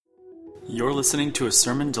You're listening to a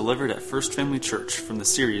sermon delivered at First Family Church from the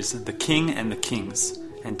series The King and the Kings,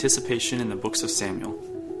 Anticipation in the Books of Samuel.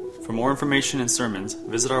 For more information and sermons,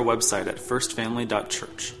 visit our website at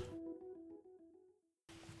firstfamily.church.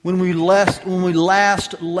 When we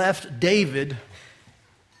last left David,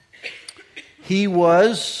 he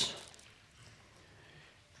was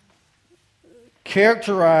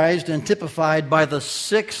characterized and typified by the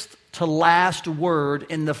sixth to last word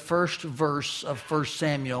in the first verse of 1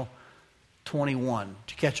 Samuel 21.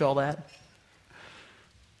 Did you catch all that?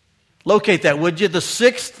 Locate that, would you? The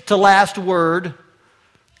sixth to last word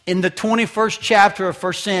in the 21st chapter of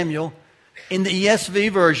 1 Samuel in the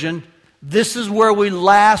ESV version. This is where we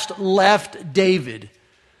last left David.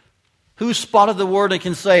 Who spotted the word and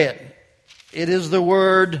can say it? It is the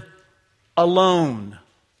word alone.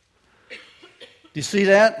 Do you see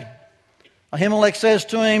that? Ahimelech says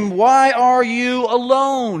to him, "Why are you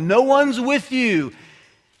alone? No one's with you."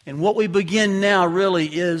 And what we begin now really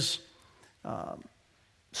is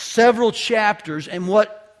several chapters and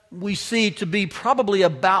what we see to be probably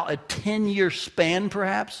about a 10-year span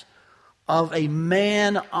perhaps of a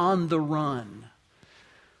man on the run.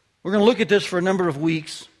 We're going to look at this for a number of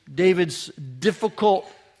weeks. David's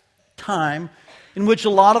difficult time in which a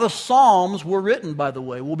lot of the Psalms were written, by the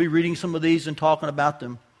way. We'll be reading some of these and talking about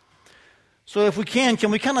them. So if we can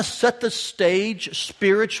we kind of set the stage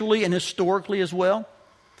spiritually and historically as well?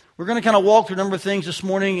 We're going to kind of walk through a number of things this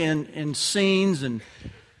morning in scenes and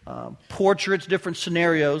portraits, different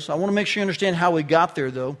scenarios. I want to make sure you understand how we got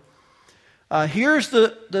there, though. Here's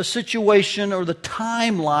the situation or the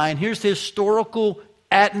timeline. Here's the historical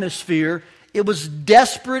atmosphere. It was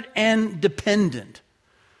desperate and dependent.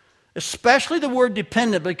 Especially the word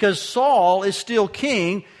dependent, because Saul is still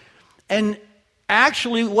king. And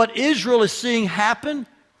actually what Israel is seeing happen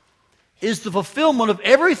is the fulfillment of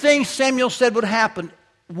everything Samuel said would happen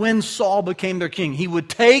when Saul became their king. He would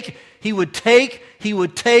take, he would take, he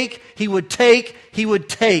would take, he would take, he would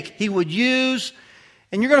take. He would use.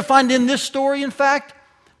 And you're going to find in this story, in fact,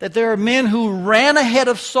 that there are men who ran ahead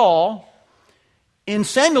of Saul. In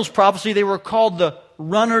Samuel's prophecy, they were called the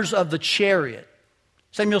runners of the chariot.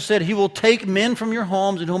 Samuel said, he will take men from your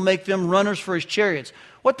homes and he'll make them runners for his chariots.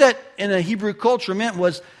 What that in a Hebrew culture meant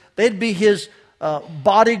was they'd be his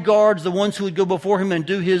bodyguards, the ones who would go before him and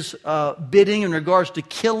do his bidding in regards to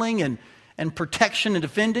killing and protection and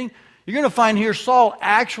defending. You're going to find here Saul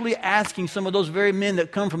actually asking some of those very men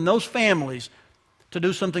that come from those families to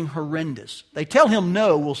do something horrendous. They tell him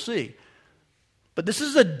no, we'll see. But this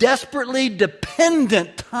is a desperately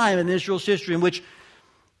dependent time in Israel's history in which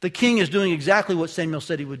the king is doing exactly what Samuel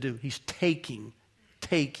said he would do. He's taking.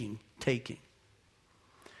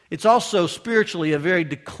 It's also spiritually a very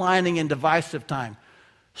declining and divisive time.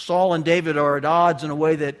 Saul and David are at odds in a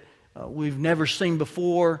way that we've never seen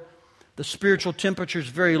before. The spiritual temperature is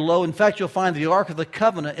very low. In fact, you'll find the Ark of the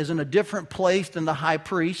Covenant is in a different place than the high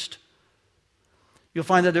priest. You'll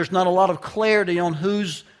find that there's not a lot of clarity on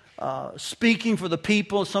who's speaking for the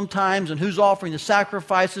people sometimes and who's offering the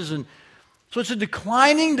sacrifices. And so it's a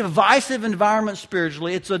declining, divisive environment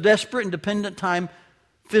spiritually. It's a desperate and dependent time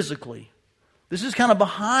physically. This is kind of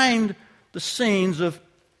behind the scenes of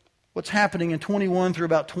what's happening in 21 through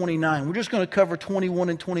about 29. We're just going to cover 21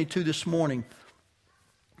 and 22 this morning.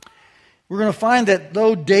 We're going to find that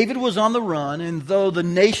though David was on the run and though the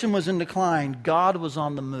nation was in decline, God was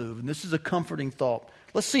on the move. And this is a comforting thought.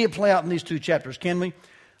 Let's see it play out in these two chapters, can we?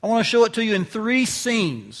 I want to show it to you in three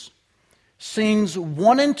scenes. Scenes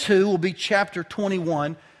 1 and 2 will be chapter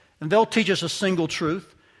 21, and they'll teach us a single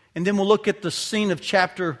truth. And then we'll look at the scene of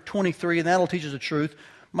chapter 23, and that'll teach us the truth.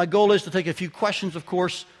 My goal is to take a few questions, of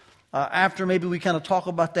course, after maybe we kind of talk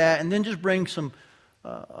about that, and then just bring some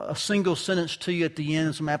a single sentence to you at the end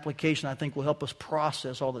and some application I think will help us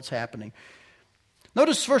process all that's happening.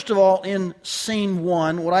 Notice, first of all, in scene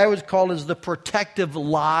 1, what I always call is the protective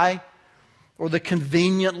lie or the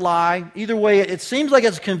convenient lie. Either way, it seems like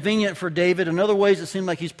it's convenient for David. In other ways, it seems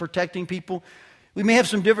like he's protecting people. We may have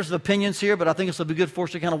some difference of opinions here, but I think it'll be good for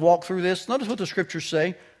us to kind of walk through this. Notice what the scriptures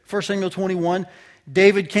say. 1 Samuel 21,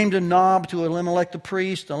 David came to Nob to Elimelech the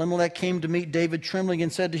priest. Elimelech came to meet David trembling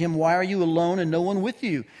and said to him, "Why are you alone and no one with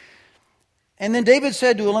you?" And then David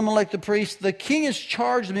said to Elimelech the priest, "The king has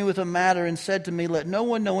charged me with a matter and said to me, 'Let no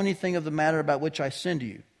one know anything of the matter about which I send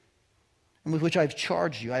you and with which I have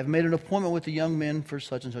charged you. I have made an appointment with the young men for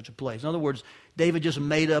such and such a place.'" In other words, David just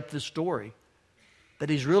made up this story that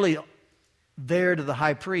he's really there to the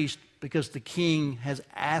high priest because the king has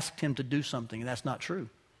asked him to do something, and that's not true.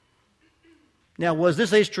 Now, was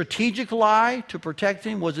this a strategic lie to protect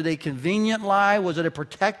him? Was it a convenient lie? Was it a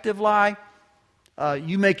protective lie?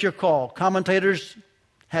 You make your call. Commentators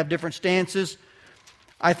have different stances.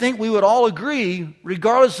 I think we would all agree,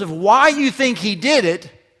 regardless of why you think he did it,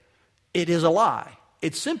 it is a lie.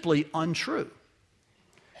 It's simply untrue.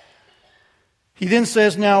 He then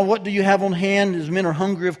says, now, what do you have on hand? His men are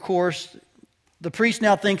hungry, of course. The priest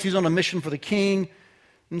now thinks he's on a mission for the king,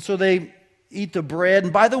 and so they eat the bread.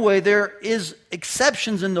 And by the way, there is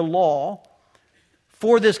exceptions in the law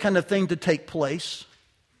for this kind of thing to take place.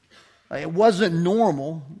 It wasn't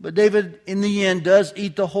normal, but David, in the end, does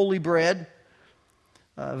eat the holy bread,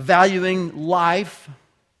 valuing life,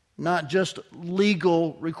 not just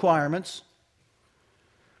legal requirements.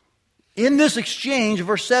 In this exchange,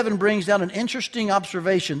 verse 7 brings down an interesting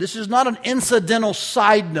observation. This is not an incidental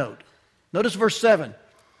side note. Notice verse 7.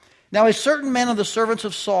 Now a certain man of the servants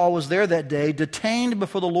of Saul was there that day, detained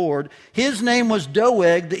before the Lord. His name was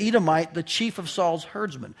Doeg the Edomite, the chief of Saul's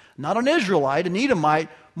herdsmen. Not an Israelite, an Edomite,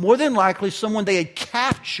 more than likely someone they had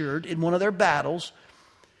captured in one of their battles.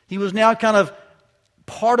 He was now kind of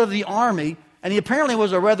part of the army, and he apparently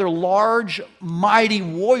was a rather large, mighty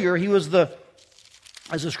warrior. He was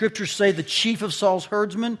as the scriptures say, the chief of Saul's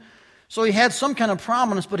herdsmen. So he had some kind of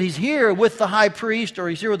prominence, but he's here with the high priest, or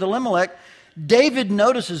he's here with Elimelech. David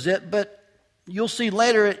notices it, but you'll see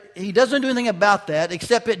later he doesn't do anything about that,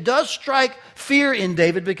 except it does strike fear in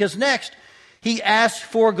David, because next he asks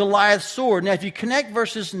for Goliath's sword. Now if you connect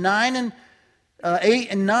verses 8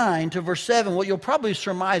 and 9 to verse 7, what you'll probably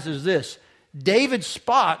surmise is this. David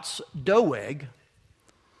spots Doeg,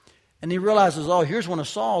 and he realizes, oh, here's one of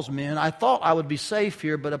Saul's men. I thought I would be safe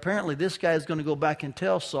here, but apparently this guy is going to go back and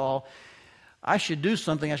tell Saul, I should do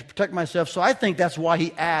something. I should protect myself. So I think that's why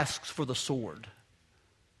he asks for the sword.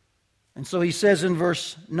 And so he says in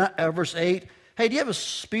verse 8, hey, do you have a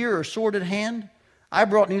spear or sword at hand? I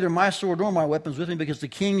brought neither my sword nor my weapons with me because the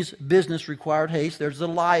king's business required haste. There's the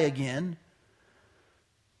lie again.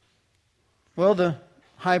 Well, the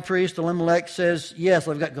high priest Elimelech says, yes,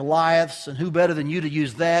 I've got Goliath's, and who better than you to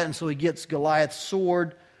use that? And so he gets Goliath's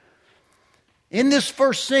sword. In this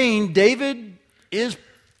first scene, David is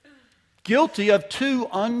guilty of two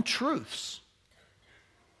untruths.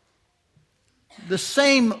 The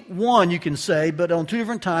same one, you can say, but on two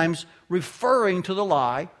different times, referring to the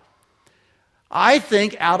lie. I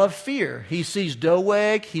think out of fear. He sees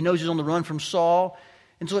Doeg, he knows he's on the run from Saul,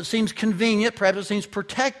 and so it seems convenient, perhaps it seems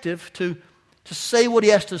protective to say what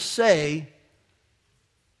he has to say.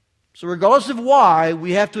 So regardless of why,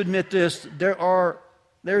 we have to admit this, there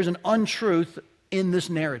is an untruth in this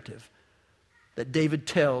narrative that David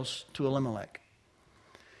tells to Elimelech.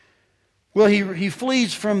 Well, he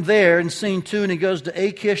flees from there in scene 2, and he goes to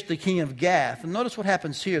Achish, the king of Gath. And notice what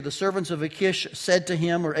happens here. The servants of Achish said to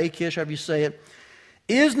him, or Achish, however you say it,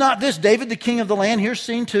 is not this David the king of the land? Here's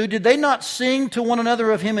scene 2. Did they not sing to one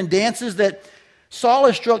another of him in dances that Saul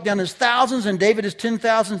has struck down his thousands and David his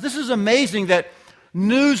 10,000s? This is amazing that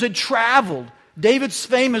news had traveled. David's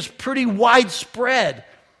fame is pretty widespread.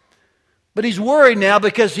 But he's worried now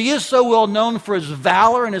because he is so well known for his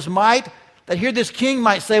valor and his might that here this king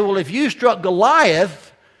might say, well, if you struck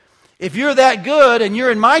Goliath, if you're that good and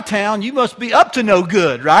you're in my town, you must be up to no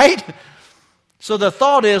good, right? So the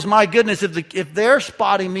thought is, my goodness, if they're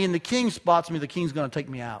spotting me and the king spots me, the king's going to take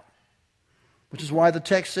me out. Which is why the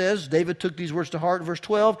text says, David took these words to heart, verse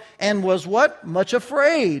 12, and was what? Much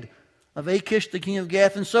afraid of Achish, the king of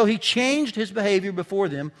Gath. And so he changed his behavior before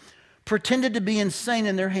them, pretended to be insane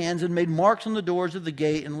in their hands, and made marks on the doors of the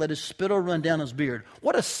gate, and let his spittle run down his beard.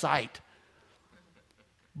 What a sight.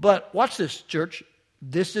 But watch this, church.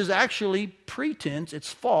 This is actually pretense.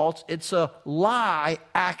 It's false. It's a lie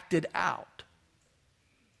acted out.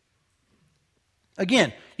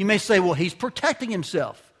 Again, you may say, well, he's protecting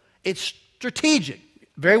himself. It's strategic.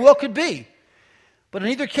 Very well could be. But in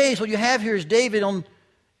either case, what you have here is David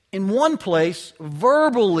in one place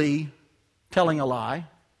verbally telling a lie,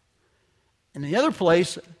 and in the other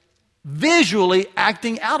place visually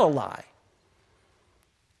acting out a lie.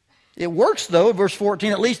 It works though, verse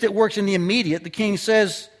 14, at least it works in the immediate. The king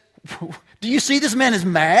says, do you see this man is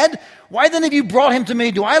mad? Why then have you brought him to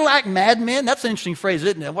me? Do I lack madmen? That's an interesting phrase,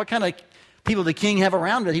 isn't it? What kind of people the king have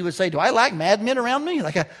around it? He would say, do I lack madmen around me?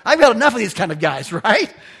 Like, I've got enough of these kind of guys,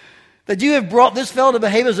 right? That you have brought this fellow to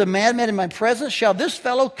behave as a madman in my presence. Shall this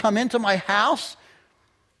fellow come into my house?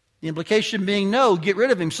 The implication being, no, get rid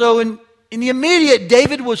of him. So in the immediate,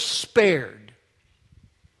 David was spared.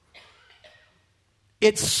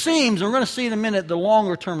 It seems, and we're going to see in a minute the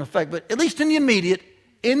longer term effect, but at least in the immediate,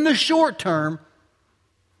 in the short term,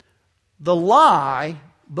 the lie,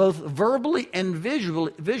 both verbally and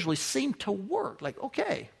visually seemed to work. Like,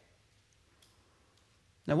 okay.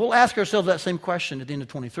 Now, we'll ask ourselves that same question at the end of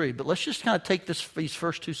 23, but let's just kind of take these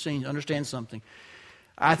first two scenes, understand something.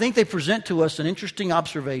 I think they present to us an interesting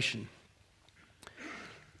observation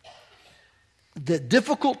that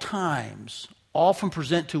difficult times often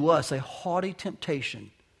present to us a haughty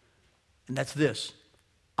temptation, and that's this: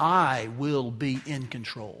 I will be in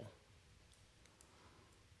control.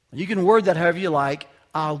 You can word that however you like.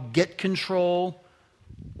 I'll get control,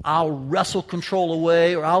 I'll wrestle control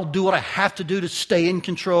away, or I'll do what I have to do to stay in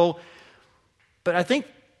control. But I think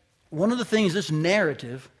one of the things this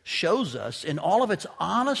narrative shows us in all of its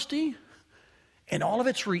honesty and all of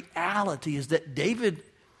its reality is that David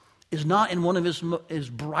is not in one of his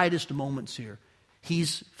brightest moments here.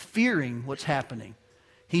 He's fearing what's happening.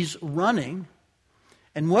 He's running.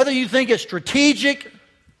 And whether you think it's strategic,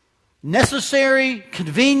 necessary,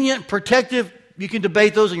 convenient, protective, you can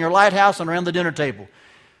debate those in your lighthouse and around the dinner table.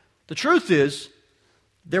 The truth is,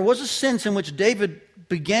 there was a sense in which David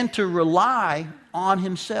began to rely on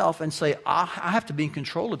himself and say, I have to be in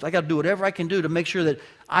control of it. I got to do whatever I can do to make sure that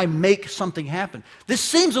I make something happen. This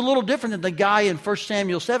seems a little different than the guy in 1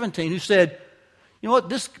 Samuel 17 who said, you know what,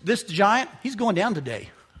 this giant, he's going down today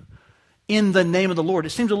in the name of the Lord. It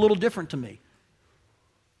seems a little different to me.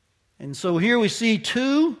 And so here we see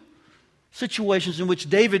two situations in which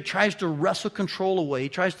David tries to wrestle control away. He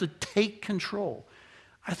tries to take control.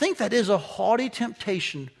 I think that is a haughty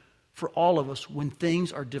temptation for all of us when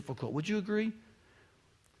things are difficult. Would you agree?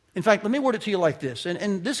 In fact, let me word it to you like this,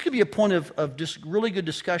 and this could be a point of just really good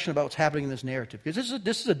discussion about what's happening in this narrative, because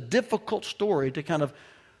this is a difficult story to kind of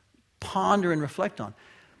ponder and reflect on.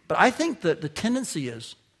 But I think that the tendency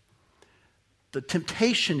is, the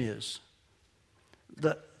temptation is,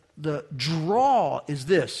 the draw is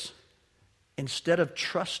this: instead of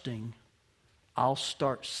trusting, I'll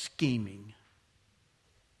start scheming.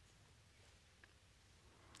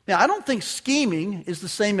 Now, I don't think scheming is the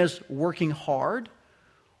same as working hard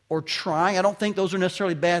or trying. I don't think those are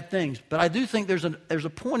necessarily bad things. But I do think there's a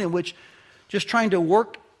point in which just trying to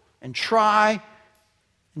work and try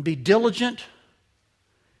and be diligent,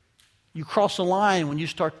 you cross a line when you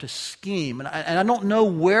start to scheme. And I don't know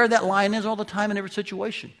where that line is all the time in every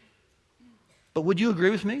situation. But would you agree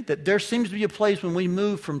with me that there seems to be a place when we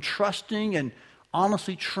move from trusting and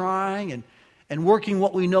honestly trying and working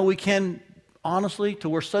what we know we can honestly to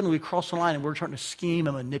where suddenly we cross the line and we're trying to scheme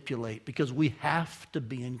and manipulate because we have to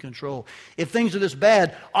be in control. If things are this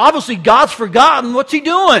bad, obviously God's forgotten. What's He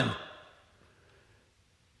doing?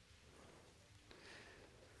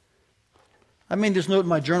 I made this note in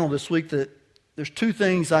my journal this week that there's two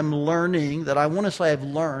things I'm learning that I want to say I've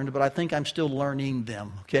learned, but I think I'm still learning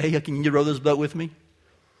them. Okay? Can you row this boat with me?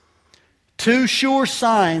 Two sure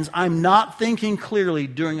signs I'm not thinking clearly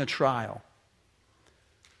during a trial.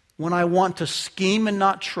 When I want to scheme and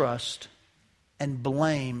not trust, and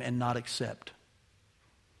blame and not accept.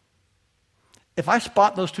 If I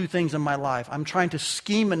spot those two things in my life, I'm trying to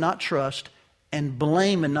scheme and not trust, and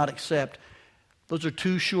blame and not accept, those are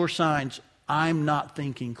two sure signs I'm not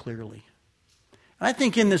thinking clearly. And I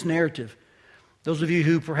think in this narrative, those of you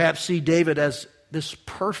who perhaps see David as this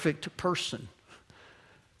perfect person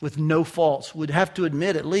with no faults would have to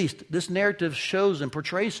admit, at least, this narrative shows and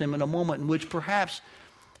portrays him in a moment in which perhaps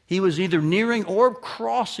he was either nearing or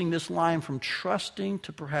crossing this line from trusting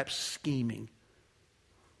to perhaps scheming.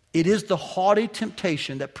 It is the haughty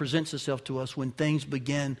temptation that presents itself to us when things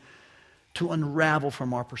begin to unravel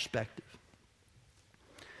from our perspective.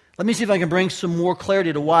 Let me see if I can bring some more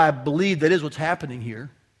clarity to why I believe that is what's happening here.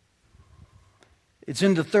 It's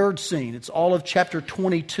in the third scene. It's all of chapter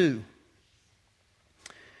 22.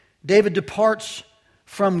 David departs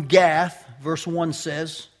from Gath, verse 1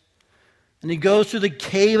 says, and he goes to the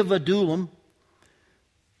cave of Adullam.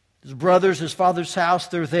 His brothers, his father's house,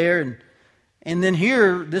 they're there. And then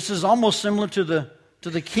here, this is almost similar to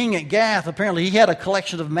the king at Gath. Apparently, he had a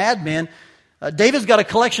collection of madmen. David's got a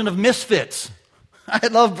collection of misfits. I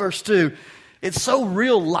love verse 2. It's so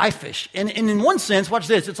real life-ish. And in one sense, watch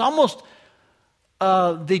this, it's almost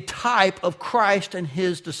the type of Christ and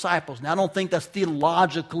his disciples. Now, I don't think that's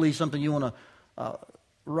theologically something you want to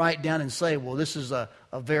write down and say, well, this is a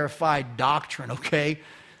verified doctrine, okay?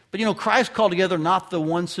 But you know, Christ called together not the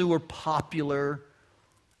ones who were popular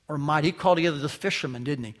or mighty. He called together the fishermen,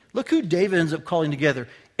 didn't he? Look who David ends up calling together.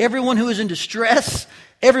 Everyone who was in distress,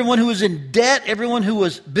 everyone who was in debt, everyone who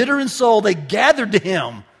was bitter in soul, they gathered to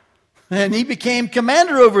him. And he became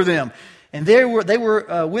commander over them. And they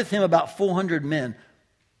were with him about 400 men.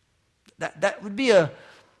 That would be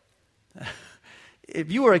if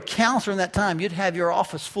you were a counselor in that time, you'd have your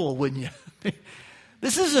office full, wouldn't you?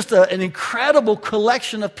 This is just an incredible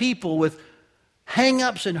collection of people with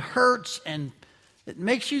hang-ups and hurts, and it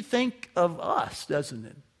makes you think of us, doesn't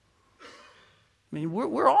it? I mean,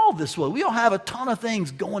 we're all this way. We all have a ton of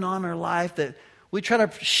things going on in our life that we try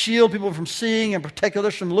to shield people from seeing and protect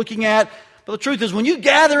others from looking at. But the truth is, when you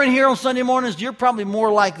gather in here on Sunday mornings, you're probably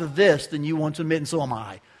more like this than you want to admit, and so am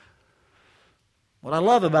I. What I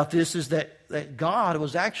love about this is that God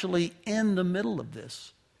was actually in the middle of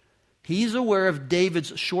this. He's aware of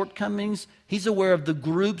David's shortcomings. He's aware of the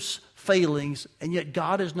group's failings, and yet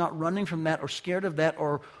God is not running from that or scared of that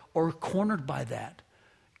or cornered by that.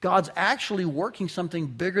 God's actually working something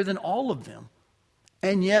bigger than all of them,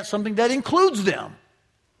 and yet something that includes them.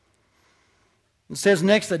 It says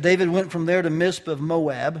next that David went from there to Mizpah of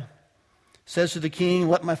Moab. Says to the king,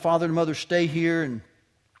 let my father and mother stay here. And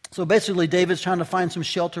so basically David's trying to find some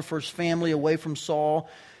shelter for his family away from Saul.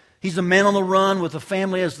 He's a man on the run with a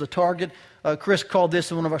family as the target. Chris called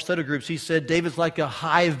this in one of our study groups. He said David's like a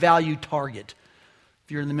high-value target.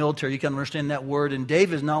 If you're in the military, you can understand that word. And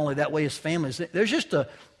David's not only that way, his family. The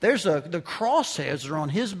crosshairs are on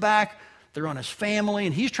his back. They're on his family,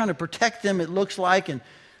 and he's trying to protect them, it looks like. And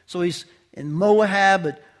so he's in Moab.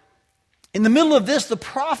 But in the middle of this, the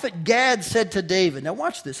prophet Gad said to David, now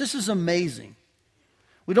watch this. This is amazing.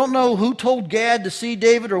 We don't know who told Gad to see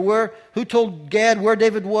David or who told Gad where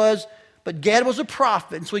David was, but Gad was a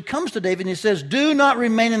prophet. And so he comes to David and he says, do not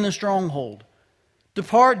remain in the stronghold.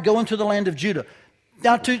 Depart, go into the land of Judah.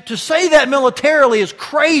 Now, to say that militarily is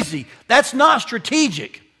crazy. That's not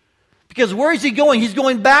strategic. Because where is he going? He's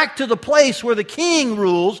going back to the place where the king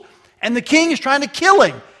rules, and the king is trying to kill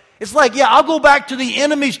him. It's like, yeah, I'll go back to the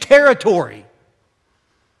enemy's territory.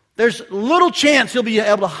 There's little chance he'll be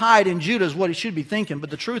able to hide in Judah is what he should be thinking. But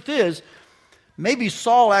the truth is, maybe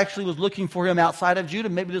Saul actually was looking for him outside of Judah.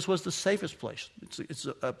 Maybe this was the safest place. It's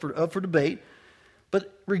up for debate.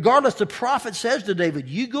 But regardless, the prophet says to David,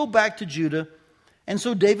 you go back to Judah. And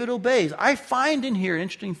so David obeys. I find in here an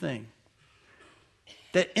interesting thing.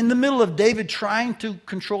 That in the middle of David trying to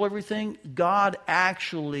control everything, God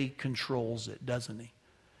actually controls it, doesn't he?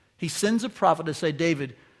 He sends a prophet to say,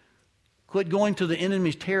 David, quit going to the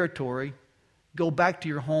enemy's territory. Go back to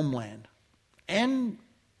your homeland. And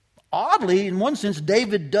oddly, in one sense,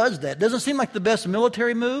 David does that. Doesn't seem like the best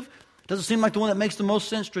military move. Doesn't seem like the one that makes the most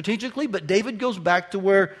sense strategically. But David goes back to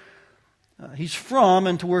where he's from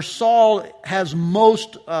and to where Saul has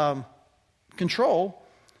most control.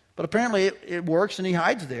 But apparently it works and he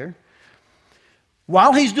hides there.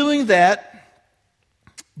 While he's doing that,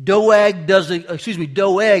 Doeg does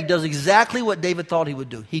exactly what David thought he would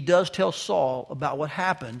do. He does tell Saul about what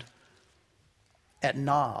happened at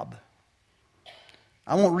Nob.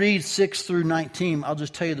 I won't read 6 through 19. I'll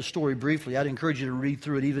just tell you the story briefly. I'd encourage you to read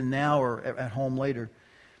through it even now or at home later.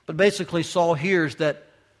 But basically Saul hears that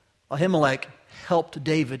Ahimelech helped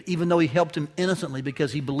David, even though he helped him innocently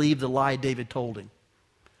because he believed the lie David told him.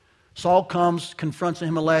 Saul comes, confronts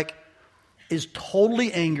Ahimelech, is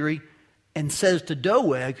totally angry, and says to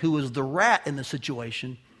Doeg, who was the rat in the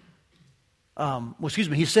situation,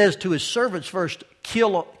 he says to his servants first,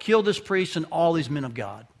 kill this priest and all these men of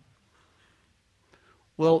God.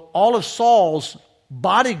 Well, all of Saul's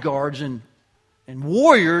bodyguards and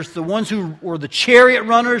warriors, the ones who were the chariot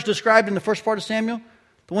runners described in the first part of Samuel,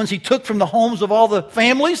 the ones he took from the homes of all the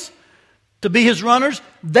families to be his runners,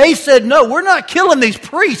 they said, no, we're not killing these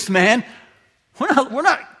priests, man. We're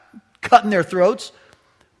not cutting their throats.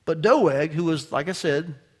 But Doeg, who was, like I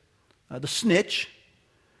said, the snitch,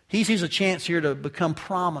 he sees a chance here to become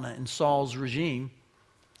prominent in Saul's regime.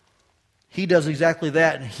 He does exactly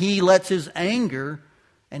that, and he lets his anger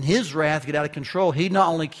and his wrath get out of control. He not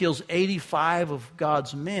only kills 85 of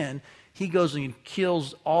God's men, he goes and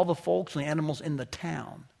kills all the folks and the animals in the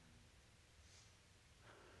town.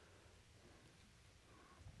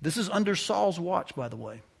 This is under Saul's watch, by the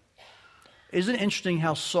way. Isn't it interesting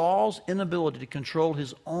how Saul's inability to control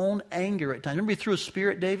his own anger at times? Remember he threw a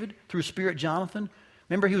spirit David? Threw a spirit Jonathan?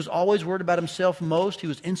 Remember he was always worried about himself most? He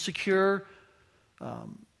was insecure.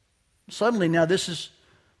 Suddenly now this is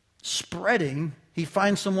spreading. He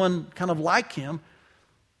finds someone kind of like him.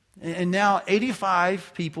 And now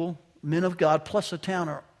 85 people, men of God, plus a town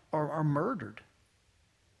are murdered.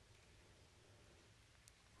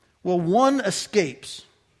 Well, one escapes.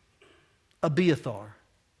 Abiathar.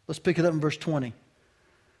 Let's pick it up in verse 20.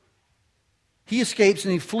 He escapes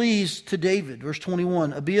and he flees to David. Verse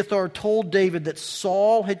 21. Abiathar told David that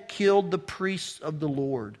Saul had killed the priests of the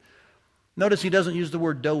Lord. Notice he doesn't use the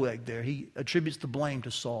word Doeg there. He attributes the blame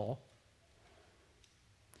to Saul.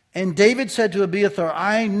 And David said to Abiathar,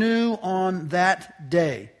 I knew on that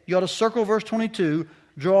day. You ought to circle verse 22.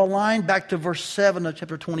 Draw a line back to verse 7 of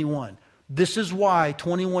chapter 21. This is why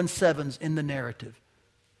 21:7's in the narrative.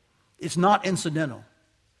 It's not incidental.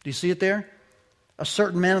 Do you see it there? A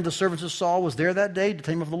certain man of the servants of Saul was there that day to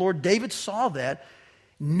tell him of the Lord. David saw that.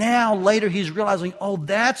 Now, later, he's realizing, oh,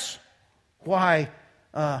 that's why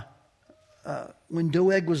when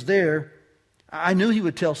Doeg was there, I knew he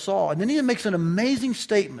would tell Saul. And then he makes an amazing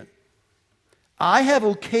statement. I have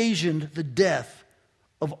occasioned the death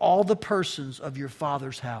of all the persons of your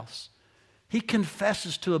father's house. He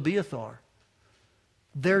confesses to Abiathar,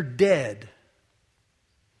 they're dead.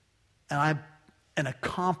 And I'm an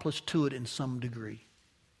accomplice to it in some degree.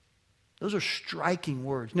 Those are striking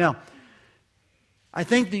words. Now, I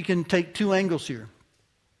think that you can take two angles here.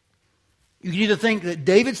 You can either think that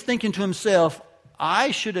David's thinking to himself,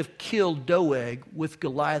 I should have killed Doeg with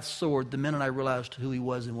Goliath's sword the minute I realized who he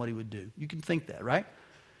was and what he would do. You can think that, right?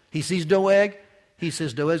 He sees Doeg. He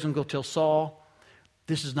says, Doeg's going to go tell Saul,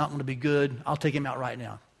 this is not going to be good. I'll take him out right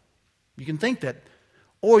now. You can think that.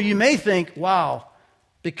 Or you may think, wow,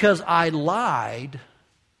 because I lied,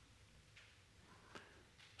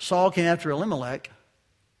 Saul came after Elimelech,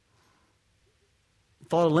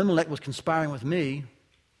 thought Elimelech was conspiring with me,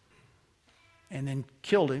 and then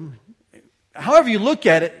killed him. However you look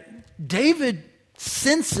at it, David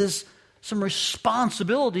senses some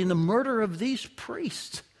responsibility in the murder of these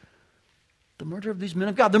priests, the murder of these men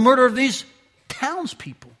of God, the murder of these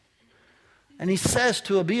townspeople. And he says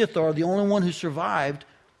to Abiathar, the only one who survived,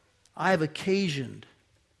 I have occasioned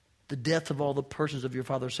the death of all the persons of your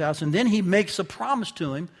father's house. And then he makes a promise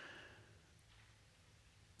to him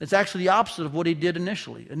that's actually the opposite of what he did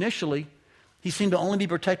initially. Initially, he seemed to only be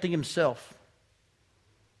protecting himself.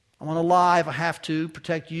 I want to lie if I have to,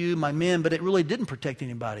 protect you, my men, but it really didn't protect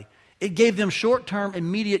anybody. It gave them short-term,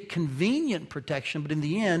 immediate, convenient protection, but in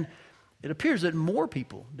the end, it appears that more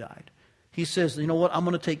people died. He says, you know what, I'm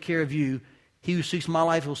going to take care of you. He who seeks my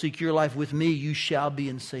life will seek your life. With me, you shall be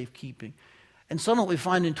in safekeeping. And so what we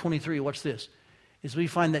find in 23, watch this, is we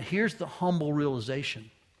find that here's the humble realization.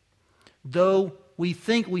 Though we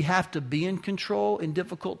think we have to be in control in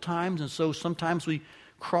difficult times, and so sometimes we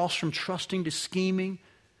cross from trusting to scheming,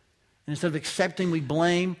 and instead of accepting, we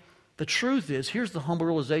blame. The truth is, here's the humble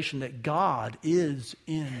realization that God is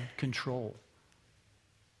in control.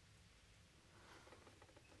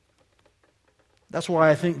 That's why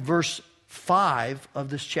I think verse 5 of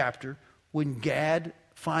this chapter, when Gad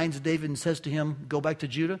finds David and says to him, go back to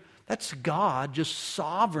Judah, that's God just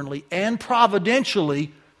sovereignly and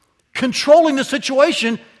providentially controlling the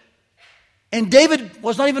situation. And David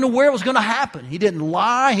was not even aware it was going to happen. He didn't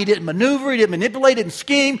lie, he didn't maneuver, he didn't manipulate, he didn't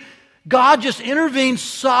scheme. God just intervened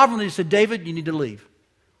sovereignly and said, David, you need to leave,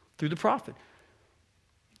 through the prophet.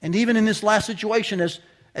 And even in this last situation, as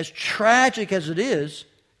tragic as it is,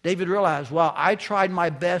 David realized, wow, I tried my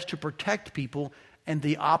best to protect people, and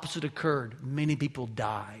the opposite occurred. Many people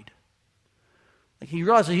died. Like he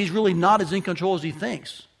realized that he's really not as in control as he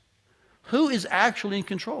thinks. Who is actually in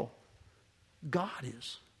control? God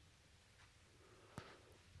is.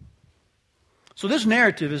 So this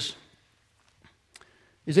narrative is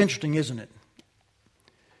interesting, isn't it?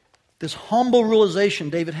 This humble realization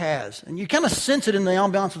David has. And you kind of sense it in the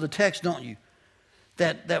ambiance of the text, don't you?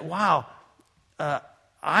 That wow,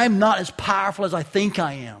 I'm not as powerful as I think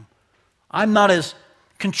I am. I'm not as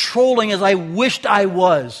controlling as I wished I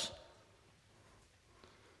was.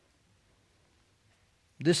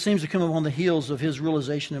 This seems to come upon the heels of his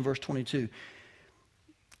realization in verse 22.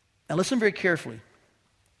 Now listen very carefully.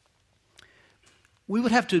 We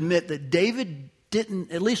would have to admit that David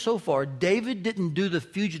didn't, at least so far, David didn't do the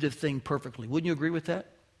fugitive thing perfectly. Wouldn't you agree with that?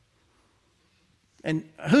 And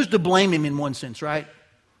who's to blame him in one sense, right?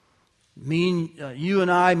 Me and you,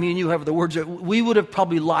 however the words are, we would have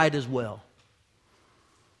probably lied as well.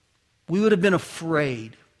 We would have been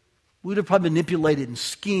afraid. We would have probably manipulated and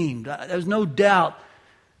schemed. There's no doubt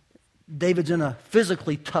David's in a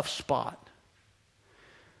physically tough spot.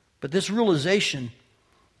 But this realization,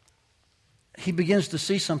 he begins to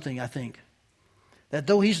see something, I think. That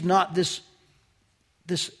though he's not this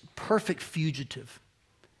perfect fugitive,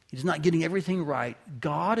 he's not getting everything right,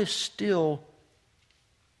 God is still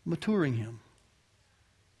maturing him,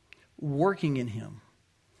 working in him.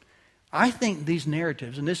 I think these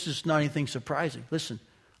narratives, and this is not anything surprising, listen,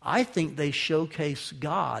 I think they showcase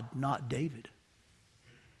God, not David.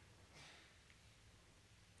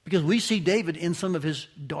 Because we see David in some of his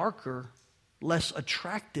darker, less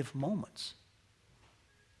attractive moments.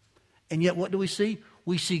 And yet what do we see?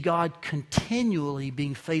 We see God continually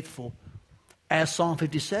being faithful, as Psalm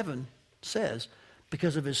 57 says,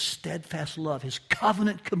 because of his steadfast love, his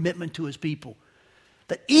covenant commitment to his people.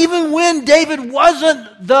 That even when David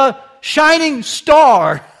wasn't the shining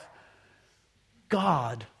star,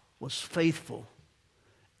 God was faithful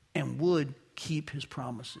and would keep his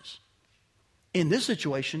promises. in this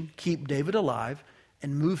situation, keep David alive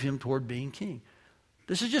and move him toward being king.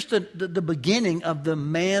 This is just the beginning of the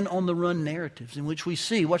man on the run narratives in which we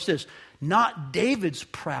see, watch this, not David's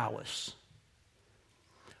prowess,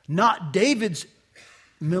 not David's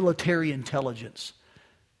military intelligence.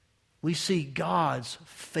 We see God's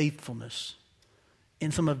faithfulness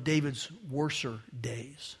in some of David's worser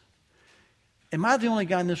days. Am I the only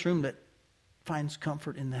guy in this room that finds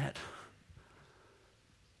comfort in that?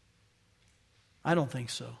 I don't think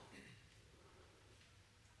so.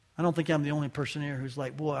 I don't think I'm the only person here who's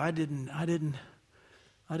like, boy, I didn't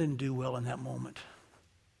do well in that moment.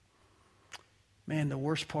 Man, the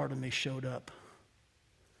worst part of me showed up.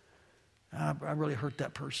 I really hurt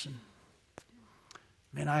that person.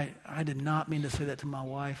 Man, I did not mean to say that to my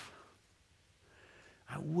wife.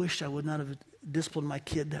 I wish I would not have disciplined my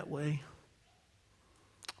kid that way.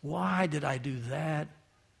 Why did I do that?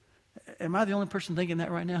 Am I the only person thinking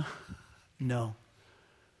that right now? No.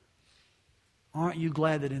 Aren't you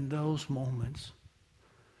glad that in those moments,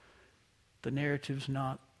 the narrative's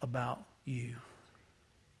not about you?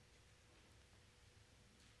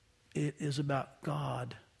 It is about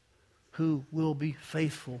God, who will be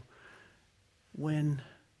faithful when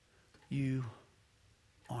you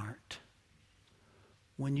aren't.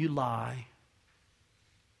 When you lie.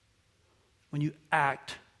 When you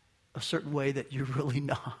act a certain way that you're really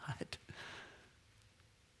not.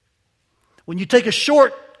 When you take a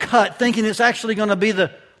shortcut thinking it's actually going to be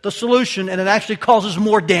the solution and it actually causes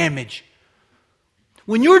more damage.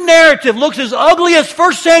 When your narrative looks as ugly as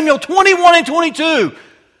 1 Samuel 21 and 22,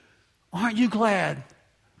 aren't you glad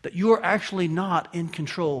that you are actually not in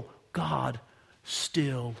control? God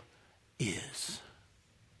still is.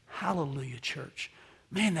 Hallelujah, church.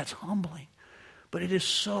 Man, that's humbling. But it is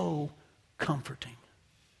so comforting.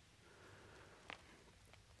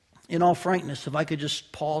 In all frankness, if I could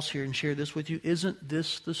just pause here and share this with you, isn't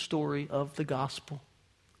this the story of the gospel?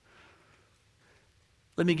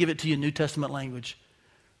 Let me give it to you in New Testament language.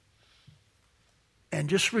 And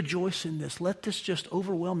just rejoice in this. Let this just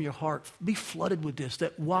overwhelm your heart. Be flooded with this,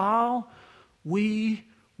 that while we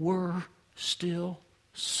were still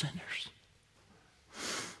sinners,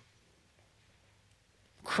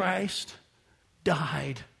 Christ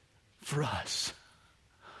died for us.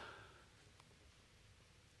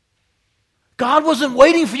 God wasn't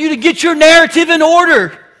waiting for you to get your narrative in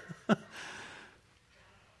order.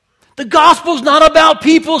 The gospel's not about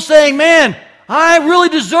people saying, man, I really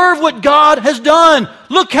deserve what God has done.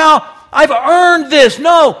 Look how I've earned this.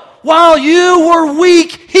 No, while you were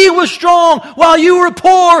weak, He was strong. While you were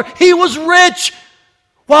poor, He was rich.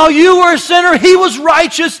 While you were a sinner, He was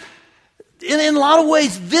righteous. In a lot of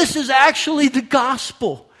ways, this is actually the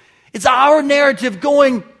gospel. It's our narrative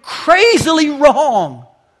going crazily wrong.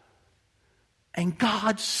 And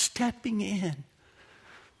God stepping in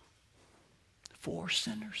for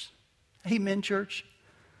sinners. Amen, church?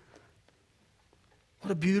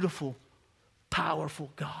 What a beautiful, powerful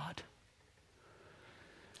God.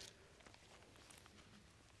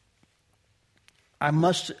 I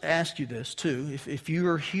must ask you this too. If you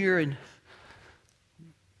are here and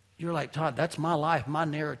you're like, Todd, that's my life. My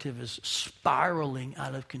narrative is spiraling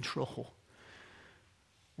out of control.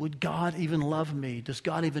 Would God even love me? Does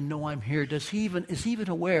God even know I'm here? Is he even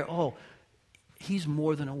aware? Oh, He's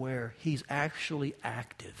more than aware. He's actually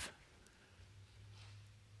active.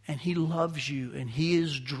 And He loves you, and He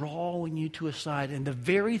is drawing you to a side. And the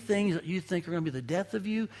very things that you think are going to be the death of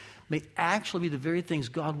you may actually be the very things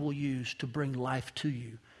God will use to bring life to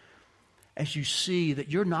you. As you see that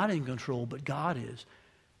you're not in control, but God is.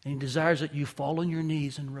 And He desires that you fall on your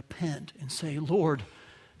knees and repent and say, Lord,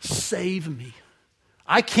 save me.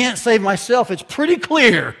 I can't save myself. It's pretty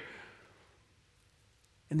clear.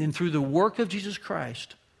 And then through the work of Jesus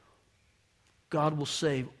Christ, God will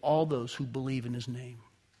save all those who believe in His name.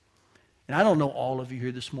 And I don't know all of you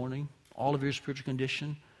here this morning, all of your spiritual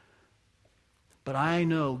condition, but I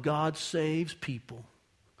know God saves people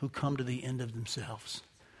who come to the end of themselves.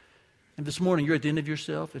 And this morning you're at the end of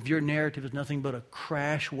yourself, if your narrative is nothing but a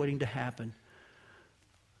crash waiting to happen,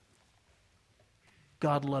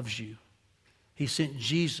 God loves you. He sent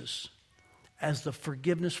Jesus as the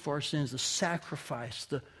forgiveness for our sins, the sacrifice,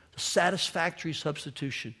 the satisfactory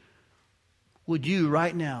substitution. Would you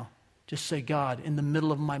right now just say, God, in the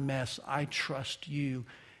middle of my mess, I trust you.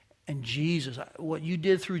 And Jesus, what you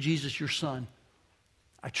did through Jesus, your Son,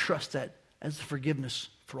 I trust that as the forgiveness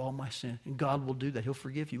for all my sin. And God will do that. He'll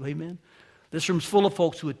forgive you. Amen? This room's full of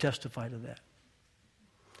folks who would testify to that.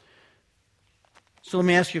 So let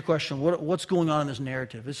me ask you a question. What's going on in this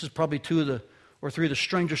narrative? This is probably 2 or 3 of the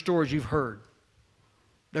stranger stories you've heard.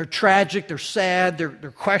 They're tragic, they're sad, they're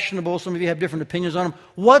questionable. Some of you have different opinions on them.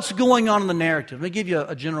 What's going on in the narrative? Let me give you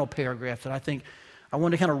a general paragraph that I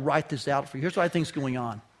want to kind of write this out for you. Here's what I think is going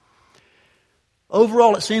on.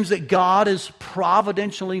 Overall, it seems that God is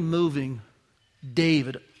providentially moving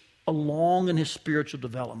David along in his spiritual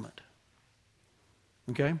development.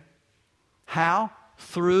 Okay? How?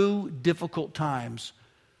 Through difficult times,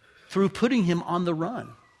 through putting him on the run.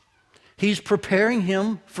 He's preparing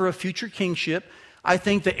him for a future kingship. I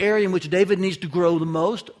think the area in which David needs to grow the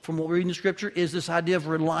most, from what we read in the Scripture, is this idea of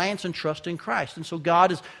reliance and trust in Christ. And so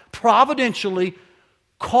God is providentially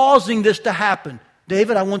causing this to happen.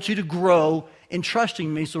 David, I want you to grow in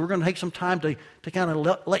trusting me, so we're going to take some time to kind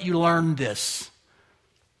of let you learn this.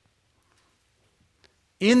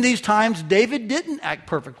 In these times, David didn't act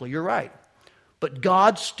perfectly, you're right. But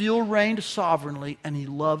God still reigned sovereignly, and he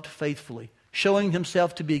loved faithfully, showing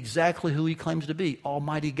himself to be exactly who he claims to be,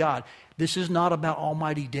 Almighty God. This is not about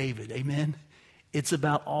Almighty David, amen? It's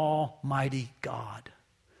about Almighty God.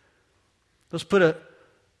 Let's put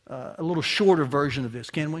a little shorter version of this,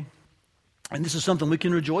 can we? And this is something we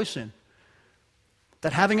can rejoice in.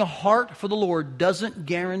 That having a heart for the Lord doesn't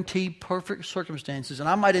guarantee perfect circumstances. And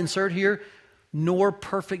I might insert here, nor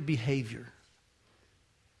perfect behavior.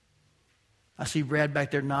 I see Brad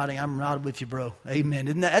back there nodding. I'm nodding with you, bro.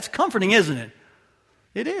 Amen. That's comforting, isn't it?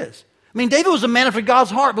 It is. I mean, David was a man after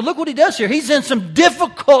God's heart, but look what he does here. He's in some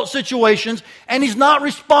difficult situations, and he's not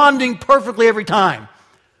responding perfectly every time.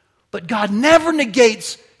 But God never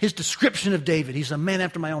negates his description of David. He's a man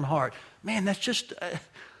after my own heart. Man, that's just,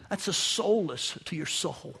 that's a solace to your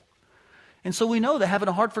soul. And so we know that having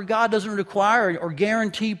a heart for God doesn't require or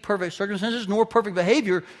guarantee perfect circumstances nor perfect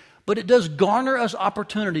behavior, but it does garner us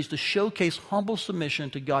opportunities to showcase humble submission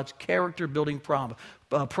to God's character-building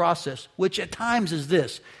process, which at times is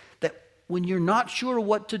this, that when you're not sure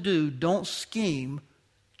what to do, don't scheme,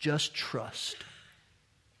 just trust.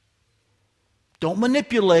 Don't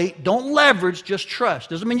manipulate, don't leverage, just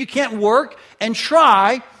trust. Doesn't mean you can't work and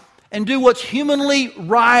try and do what's humanly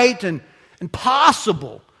right and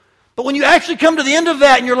possible. But when you actually come to the end of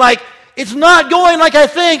that and you're like, it's not going like I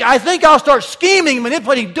think I'll start scheming,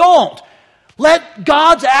 manipulating. Don't. Let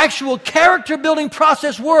God's actual character-building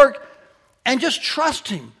process work and just trust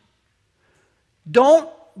him. Don't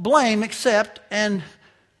blame, accept, and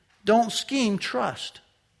don't scheme, trust.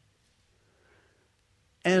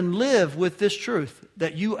 And live with this truth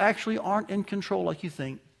that you actually aren't in control like you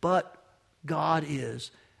think, but God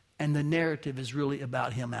is, and the narrative is really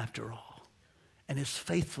about him after all, and his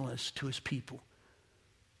faithfulness to his people.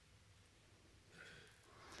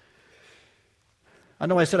 I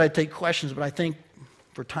know I said I'd take questions, but I think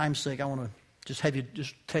for time's sake, I want to just have you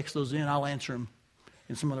just text those in. I'll answer them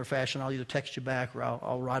in some other fashion. I'll either text you back or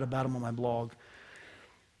I'll write about them on my blog.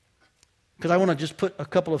 Because I want to just put a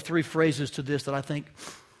couple of 3 phrases to this that I think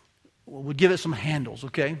would give it some handles,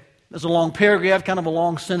 okay? There's a long paragraph, kind of a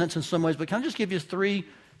long sentence in some ways, but can I just give you 3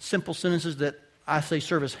 simple sentences that I say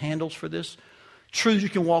serve as handles for this? Truths you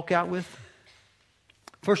can walk out with.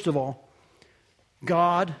 First of all,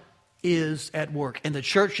 God is at work. And the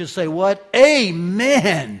church should say what?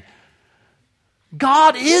 Amen.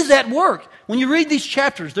 God is at work. When you read these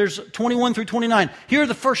chapters, there's 21 through 29. Here are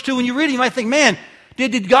the first 2. When you read it, you might think, man,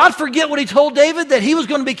 did God forget what he told David, that he was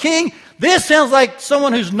going to be king? This sounds like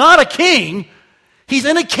someone who's not a king. He's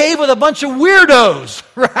in a cave with a bunch of weirdos,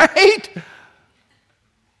 right?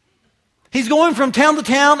 He's going from town to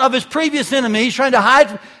town of his previous enemy. He's trying to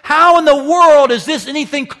hide. How in the world is this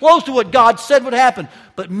anything close to what God said would happen?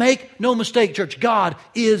 But make no mistake, church, God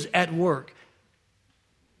is at work.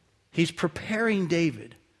 He's preparing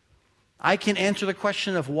David. I can answer the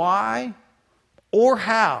question of why or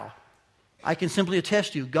how. I can simply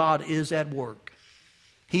attest to you, God is at work.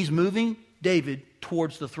 He's moving David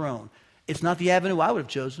towards the throne. It's not the avenue I would have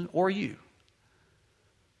chosen, or you.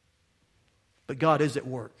 But God is at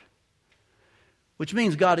work. Which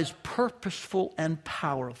means God is purposeful and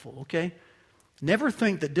powerful, okay? Never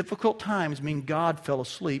think that difficult times mean God fell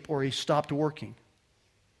asleep or he stopped working.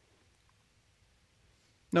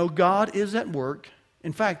 No, God is at work.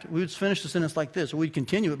 In fact, we would finish the sentence like this, or we'd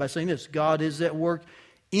continue it by saying this: God is at work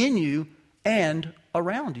in you and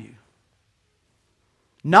around you.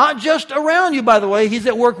 Not just around you, by the way. He's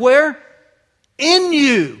at work where? In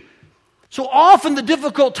you. So often the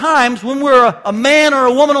difficult times when we're a man or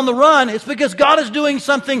a woman on the run, it's because God is doing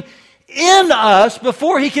something in us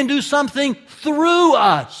before he can do something through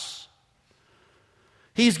us.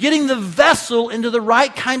 He's getting the vessel into the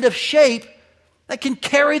right kind of shape that can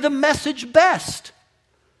carry the message best.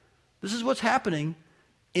 This is what's happening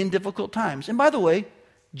in difficult times. And by the way,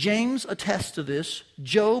 James attests to this.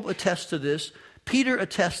 Job attests to this. Peter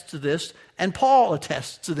attests to this, and Paul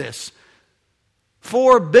attests to this.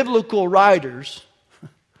 4 biblical writers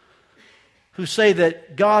who say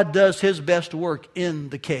that God does his best work in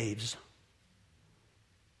the caves.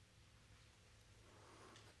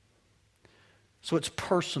 So it's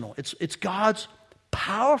personal. It's God's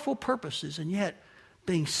powerful purposes, and yet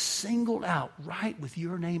being singled out right with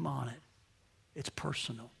your name on it. It's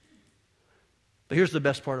personal. But here's the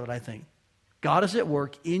best part of it, I think. God is at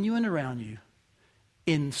work in you and around you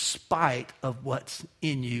in spite of what's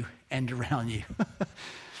in you and around you.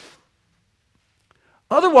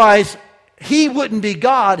 Otherwise, he wouldn't be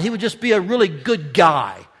God. He would just be a really good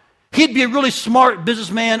guy. He'd be a really smart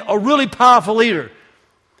businessman, a really powerful leader.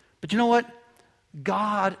 But you know what?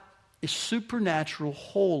 God is supernatural,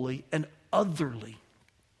 holy, and otherly.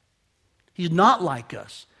 He's not like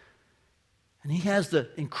us. And he has the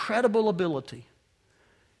incredible ability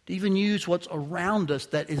to even use what's around us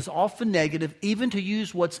that is often negative, even to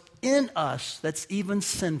use what's in us that's even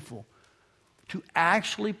sinful, to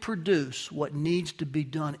actually produce what needs to be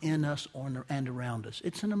done in us and around us.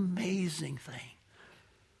 It's an amazing thing.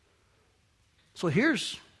 So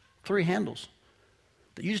here's 3 handles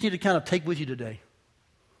that you just need to kind of take with you today.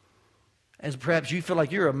 As perhaps you feel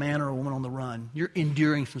like you're a man or a woman on the run. You're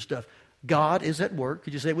enduring some stuff. God is at work.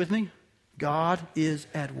 Could you say it with me? God is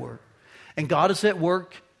at work. And God is at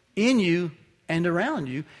work in you and around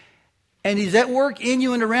you. And he's at work in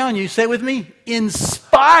you and around you. Say it with me. In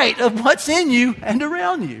spite of what's in you and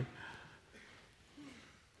around you.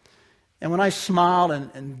 And when I smile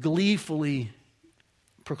and gleefully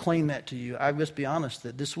proclaim that to you, I must be honest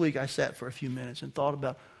that this week I sat for a few minutes and thought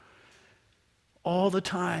about all the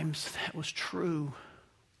times that was true.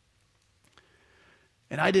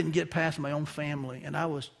 And I didn't get past my own family, and I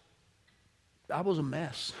was a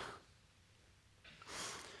mess.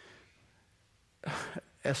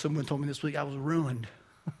 As someone told me this week, I was ruined.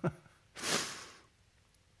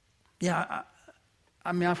 Yeah,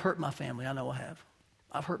 I mean, I've hurt my family. I know I have.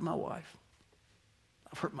 I've hurt my wife.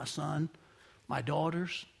 I've hurt my son, my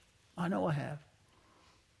daughters. I know I have.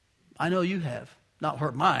 I know you have. Not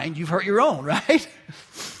hurt mine. You've hurt your own, right?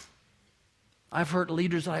 I've hurt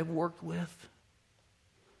leaders that I've worked with.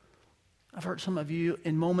 I've hurt some of you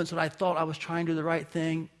in moments that I thought I was trying to do the right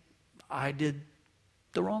thing. I did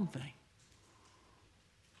the wrong thing.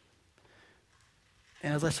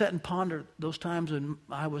 And as I sat and pondered those times when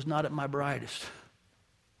I was not at my brightest,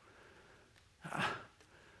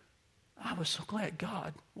 I was so glad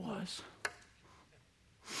God was.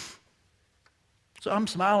 So I'm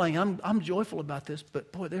smiling. I'm joyful about this.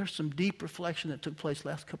 But boy, there's some deep reflection that took place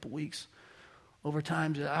last couple of weeks over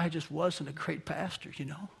times that I just wasn't a great pastor, you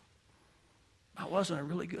know. I wasn't a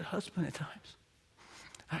really good husband at times.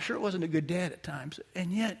 I sure wasn't a good dad at times.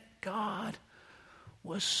 And yet God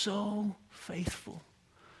was so faithful.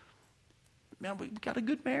 Man, we got a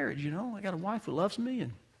good marriage, you know. I got a wife who loves me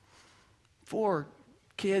and 4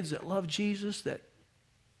 kids that love Jesus,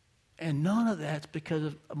 and none of that's because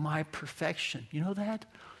of my perfection. You know that?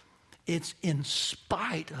 It's in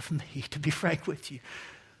spite of me, to be frank with you.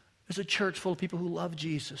 There's a church full of people who love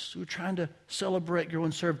Jesus, who are trying to celebrate, grow,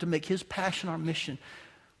 and serve, to make his passion our mission,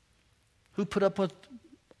 who put up with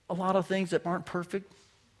a lot of things that aren't perfect.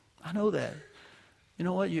 I know that. You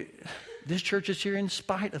know what? This church is here in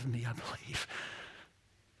spite of me, I believe.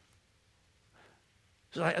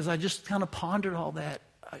 So as I just kind of pondered all that,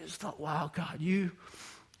 I just thought, wow, God, you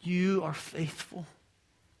are faithful.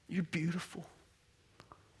 You're beautiful.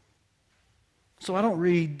 So I don't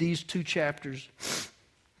read these 2 chapters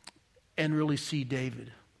and really see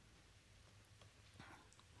David.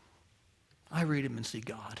 I read him and see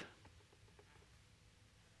God.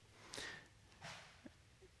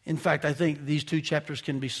 In fact, I think these 2 chapters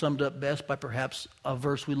can be summed up best by perhaps a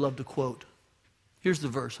verse we love to quote. Here's the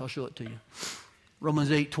verse. I'll show it to you. Romans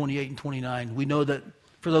 8:28 and 29. We know that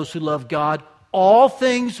for those who love God, all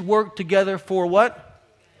things work together for what?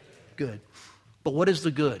 Good. But what is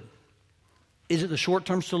the good? Is it the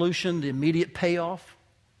short-term solution, the immediate payoff?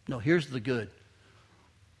 No, here's the good.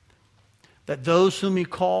 That those whom he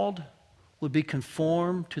called would be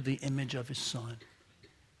conformed to the image of his Son.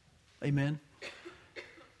 Amen?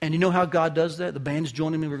 And you know how God does that? The band's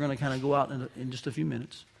joining me. We're going to kind of go out in just a few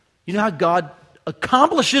minutes. You know how God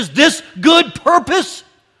accomplishes this good purpose?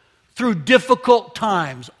 Through difficult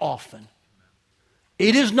times often.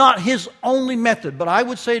 It is not his only method, but I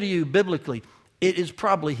would say to you, biblically, it is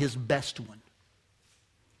probably his best one.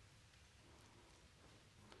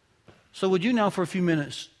 So would you now for a few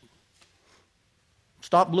minutes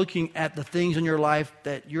stop looking at the things in your life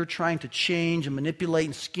that you're trying to change and manipulate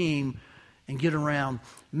and scheme and get around.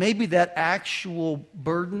 Maybe that actual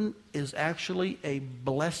burden is actually a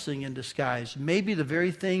blessing in disguise. Maybe the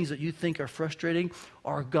very things that you think are frustrating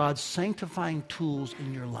are God's sanctifying tools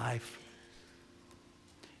in your life.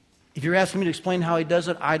 If you're asking me to explain how He does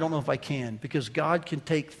it, I don't know if I can, because God can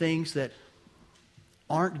take things that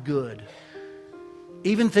aren't good,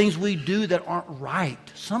 even things we do that aren't right.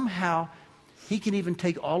 Somehow, He can even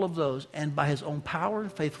take all of those and by His own power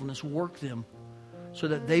and faithfulness work them so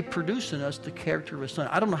that they produce in us the character of His Son.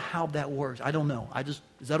 I don't know how that works. I don't know.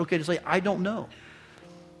 Is that okay to say? I don't know.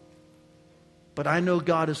 But I know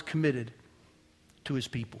God is committed to His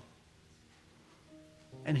people.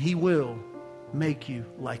 And He will make you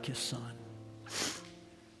like His Son.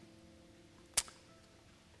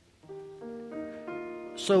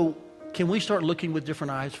 So, can we start looking with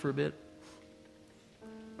different eyes for a bit?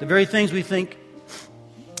 The very things we think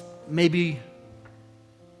maybe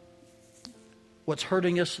what's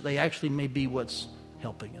hurting us, they actually may be what's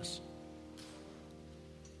helping us.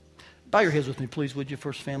 Bow your heads with me, please, would you,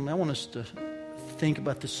 First Family? I want us to think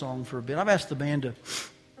about this song for a bit. I've asked the band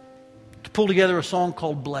to pull together a song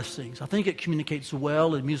called Blessings. I think it communicates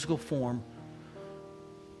well in musical form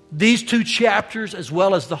these two chapters as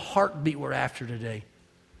well as the heartbeat we're after today.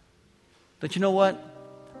 That you know what?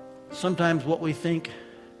 Sometimes what we think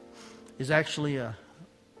is actually the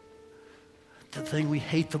thing we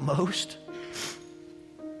hate the most.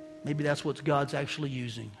 Maybe that's what God's actually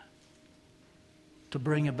using to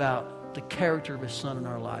bring about the character of His Son in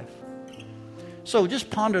our life. So just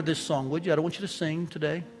ponder this song, would you? I don't want you to sing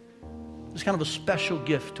today. It's kind of a special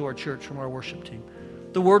gift to our church from our worship team.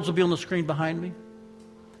 The words will be on the screen behind me.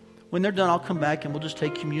 When they're done, I'll come back and we'll just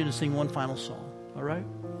take communion and sing one final song. All right?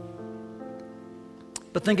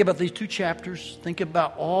 But think about these two chapters. Think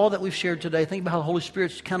about all that we've shared today. Think about how the Holy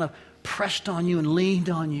Spirit's kind of pressed on you and leaned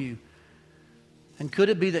on you. And could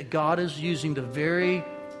it be that God is using the very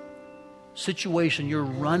situation you're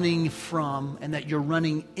running from and that you're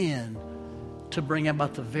running in to bring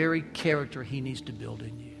about the very character He needs to build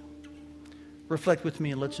in you? Reflect with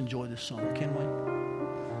me and let's enjoy this song, can we?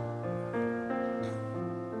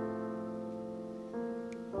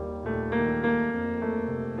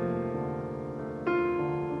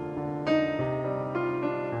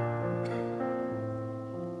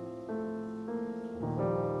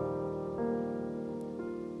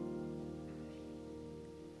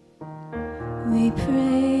 We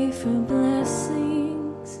pray for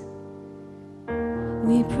blessings.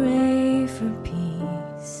 We pray for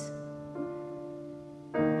peace.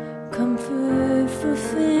 Comfort for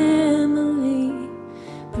family.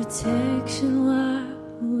 Protection while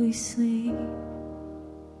we sleep.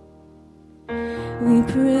 We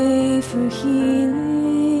pray for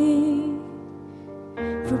healing.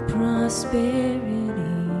 For prosperity.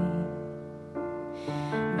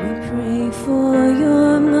 We pray for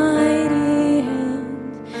your mighty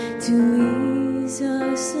hand to ease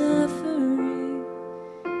our suffering.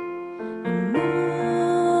 And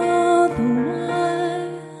all the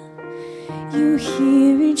while you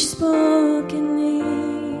hear each spoken need.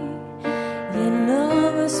 Yet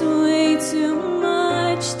love us way too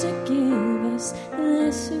much to give us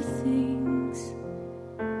lesser things.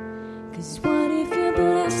 'Cause what if your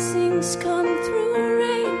blessings come through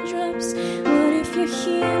raindrops? What if your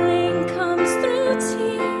healing comes through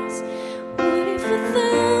tears? What if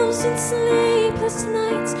 1,000 sleepless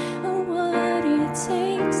nights are what it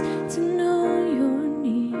takes to know you're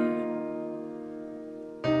near?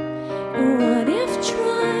 And what if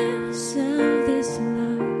trials of this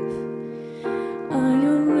life are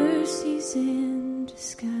your mercies in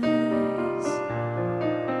disguise?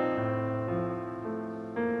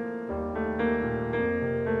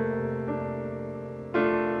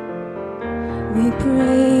 We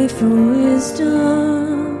pray for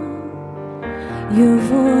wisdom, your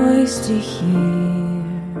voice to hear.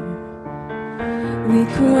 We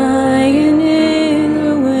cry in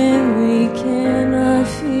anger when we cannot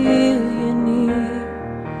feel you near.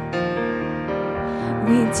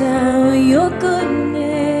 We doubt your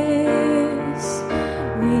goodness,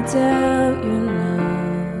 we doubt your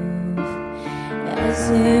love, as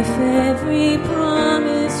if every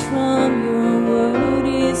promise from your word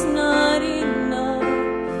is not enough.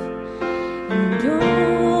 And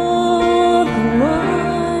all the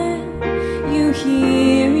while you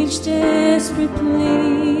hear each desperate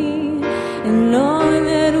plea, and long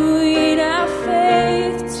that we'd have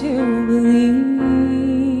faith to believe.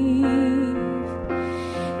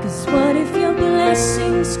 'Cause what if your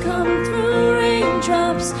blessings come through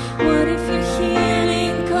raindrops? What if your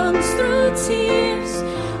healing comes through tears?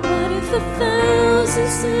 What if 1,000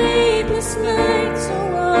 sleepless nights are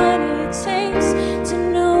what it takes to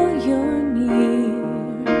know you're near?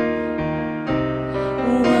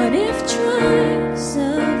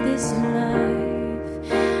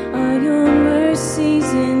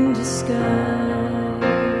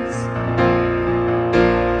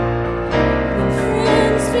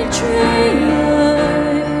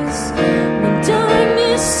 betray us, when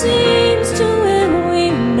darkness seems to win,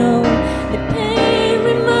 we know that pain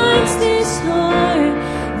reminds this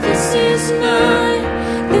heart, this is not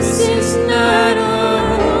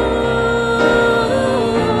our home.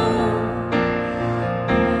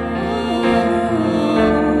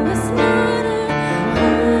 It's not our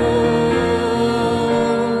home.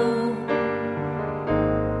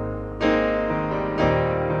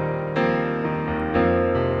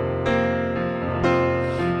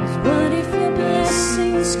 'Cause what if your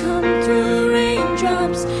blessings come through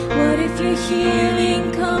raindrops? What if your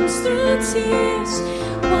healing comes through tears?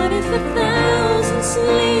 What if 1,000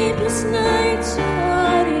 sleepless nights are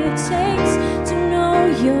what it takes to know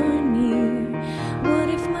you're near? What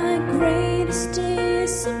if my greatest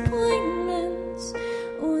disappointments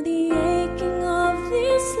or the aching of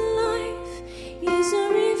this life is a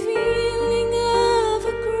revealing of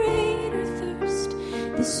a greater thirst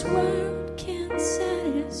this world can't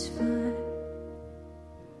satisfy?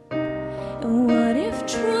 And what if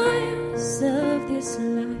trials of this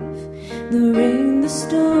life, the rain, the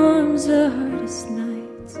storms, the hardest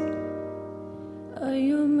nights, are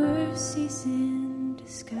your mercies in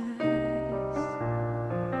disguise?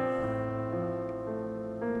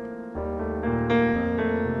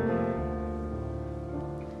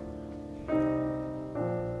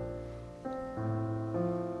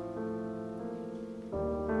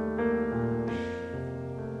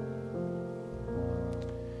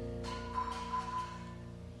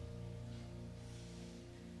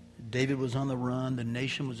 David was on the run, the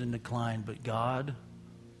nation was in decline, but God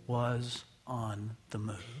was on the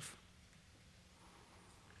move.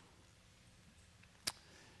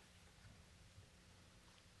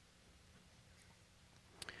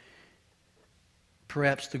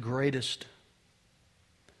 Perhaps the greatest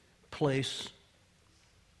place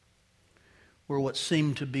where what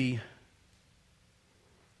seemed to be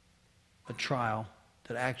a trial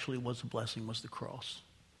that actually was a blessing was the cross,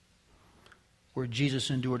 where Jesus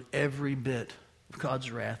endured every bit of God's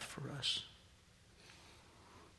wrath for us.